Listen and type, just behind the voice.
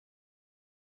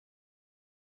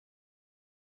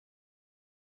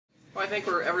Well, I think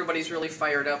everybody's really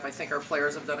fired up. I think our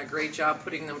players have done a great job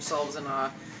putting themselves in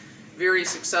a very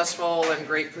successful and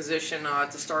great position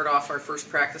to start off our first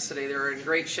practice today. They're in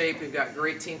great shape. We've got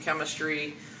great team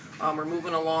chemistry. We're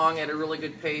moving along at a really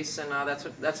good pace, and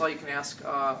that's all you can ask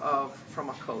from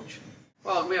a coach.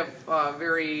 Well, we have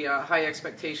very high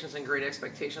expectations and great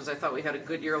expectations. I thought we had a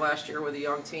good year last year with a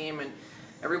young team, and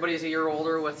everybody's a year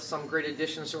older with some great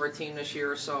additions to our team this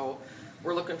year. So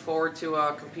we're looking forward to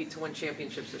compete to win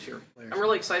championships this year. I'm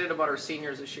really excited about our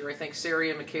seniors this year. I think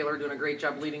Sari and Michaela are doing a great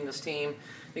job leading this team.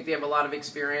 I think they have a lot of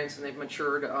experience, and they've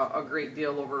matured a great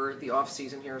deal over the off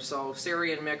season here. So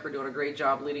Sari and Mick are doing a great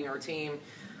job leading our team.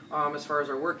 As far as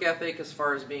our work ethic, as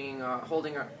far as being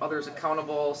holding others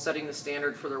accountable, setting the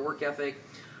standard for their work ethic.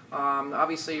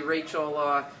 Obviously,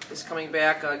 Rachel is coming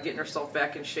back, getting herself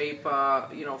back in shape,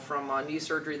 from knee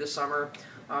surgery this summer.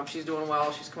 She's doing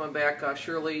well. She's coming back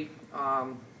surely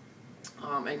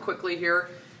and quickly here.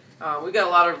 We've got a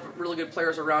lot of really good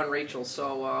players around Rachel,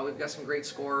 so we've got some great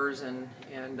scorers and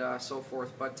so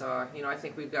forth. But I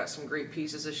think we've got some great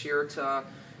pieces this year to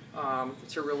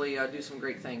really do some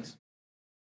great things.